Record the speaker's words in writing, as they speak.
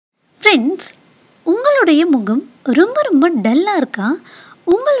Friends, உங்களுடைய முகம் ரொம்ப ரொம்ப டல்லாக இருக்கா?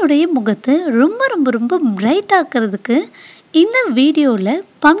 உங்களுடைய முகத்தை ரொம்ப ரொம்ப ரொம்ப பிரைட் ஆக்கிறதுக்கு இந்த வீடியோவில்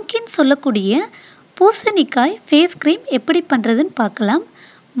பம்கின் சொல்லக்கூடிய பூசணிக்காய் ஃபேஸ் க்ரீம் எப்படி பண்ணுறதுன்னு பார்க்கலாம்.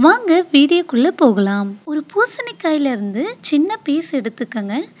 வாங்க வீடியோக்குள்ளே போகலாம். ஒரு பூசணிக்காயிலேருந்து சின்ன பீஸ்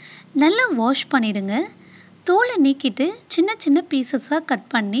எடுத்துக்கங்க. நல்லா வாஷ் பண்ணிடுங்க. தோலை நீக்கிட்டு சின்ன சின்ன பீசஸாக கட்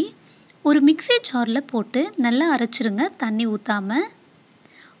பண்ணி ஒரு மிக்ஸி ஜாரில் போட்டு நல்லா அரைச்சிருங்க, தண்ணி ஊற்றாமல்.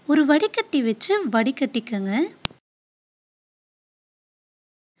 ஒரு வடிகட்டி வச்சு வடிகட்டிக்கங்க.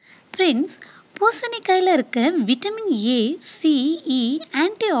 ஃப்ரெண்ட்ஸ், பூசணிக்காயில் இருக்க vitamin A, C, E,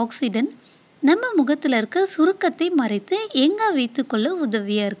 anti accident நம்ம முகத்தில் இருக்க சுருக்கத்தை மறைத்து எங்கே வைத்துக்கொள்ள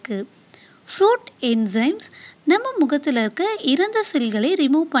உதவியாக இருக்குது. ஃப்ரூட் என்சைம்ஸ் நம்ம முகத்தில் இருக்க இறந்த செல்களை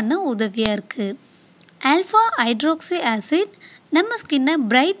ரிமூவ் பண்ண உதவியாக இருக்குது. ஆல்ஃபா ஹைட்ராக்சி ஆசிட் நம்ம ஸ்கின்னை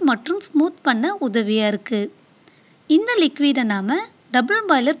பிரைட் மற்றும் ஸ்மூத் பண்ண உதவியாக இருக்குது. இந்த லிக்விடை நாம் டபுள்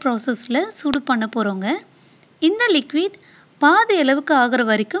பாய்லர் ப்ராசஸில் சூடு பண்ண போகிறோங்க. இந்த லிக்விட் பாதி அளவுக்கு ஆகிற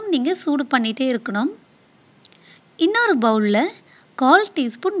வரைக்கும் நீங்கள் சூடு பண்ணிகிட்டே இருக்கணும். இன்னொரு பவுலில் 1/4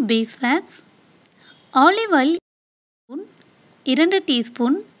 teaspoon base wax, olive oil 2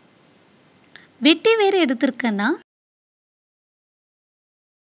 teaspoon, வெட்டி வேறு எடுத்துருக்கேன்னா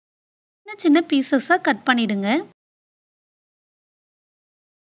சின்ன சின்ன பீசஸாக கட் பண்ணிவிடுங்க.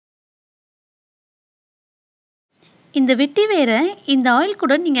 இந்த வெட்டி வேரை இந்த ஆயில்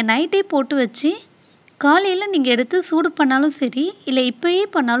கூட நீங்கள் நைட்டே போட்டு வச்சு காலையில் நீங்கள் எடுத்து சூடு பண்ணாலும் சரி, இல்லை இப்போயே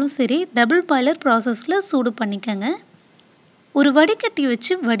பண்ணாலும் சரி, டபுள் பாய்லர் ப்ராசஸில் சூடு பண்ணிக்கங்க. ஒரு வடிகட்டி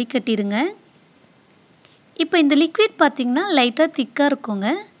வச்சு வடிகட்டிடுங்க. இப்போ இந்த லிக்விட் பார்த்திங்கன்னா லைட்டாக திக்காக இருக்குங்க.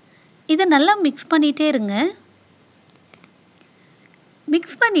 இதை நல்லா மிக்ஸ் பண்ணிகிட்டே இருங்க.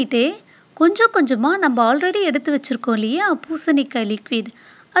 மிக்ஸ் பண்ணிவிட்டு கொஞ்சம் கொஞ்சமாக நம்ம ஆல்ரெடி எடுத்து வச்சுருக்கோம் இல்லையா பூசணிக்காய் லிக்விட்,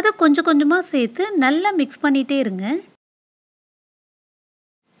 அதை கொஞ்சம் கொஞ்சமாக சேர்த்து நல்லா மிக்ஸ் பண்ணிகிட்டே இருங்க.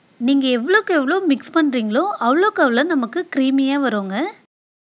 நீங்கள் எவ்வளோக்கு எவ்வளோ மிக்ஸ் பண்ணுறீங்களோ அவ்வளோக்கு அவ்வளோ நமக்கு க்ரீமியாக வருங்க.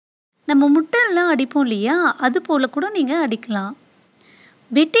 நம்ம முட்டையெல்லாம் அடிப்போம் இல்லையா, அது போல் கூட நீங்கள் அடிக்கலாம்.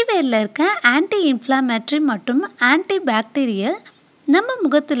 வெட்டி வேரில் இருக்க ஆன்டி இன்ஃப்ளாமேட்ரி மற்றும் ஆன்டி பாக்டீரியல் நம்ம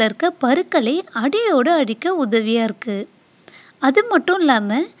முகத்தில் இருக்க பருக்களை அடியோடு அழிக்க உதவியாக இருக்குது. அது மட்டும்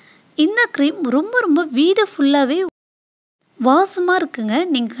இல்லாமல் இந்த க்ரீம் ரொம்ப ரொம்ப வீடு ஃபுல்லாகவே வாசமாக இருக்குங்க.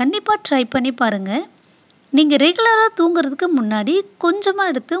 நீங்கள் கண்டிப்பாக ட்ரை பண்ணி பாருங்கள். நீங்கள் ரெகுலராக தூங்குறதுக்கு முன்னாடி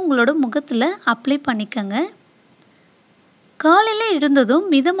கொஞ்சமாக எடுத்து உங்களோட முகத்தில் அப்ளை பண்ணிக்கங்க. காலையில் எழுந்ததும்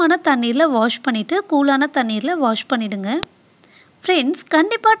மிதமான தண்ணீரில் வாஷ் பண்ணிவிட்டு கூலான தண்ணீரில் வாஷ் பண்ணிவிடுங்க. ஃப்ரெண்ட்ஸ்,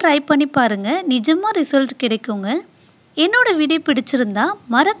 கண்டிப்பாக ட்ரை பண்ணி பாருங்கள். நிஜமாக ரிசல்ட் கிடைக்குங்க. என்னோடய வீடியோ பிடிச்சிருந்தா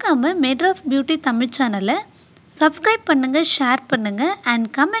மறக்காமல் மேட்ராஸ் பியூட்டி தமிழ் சேனலை சப்ஸ்கிரைப் பண்ணுங்கள், ஷேர் பண்ணுங்கள் அண்ட்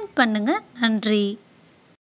கமெண்ட் பண்ணுங்கள். நன்றி.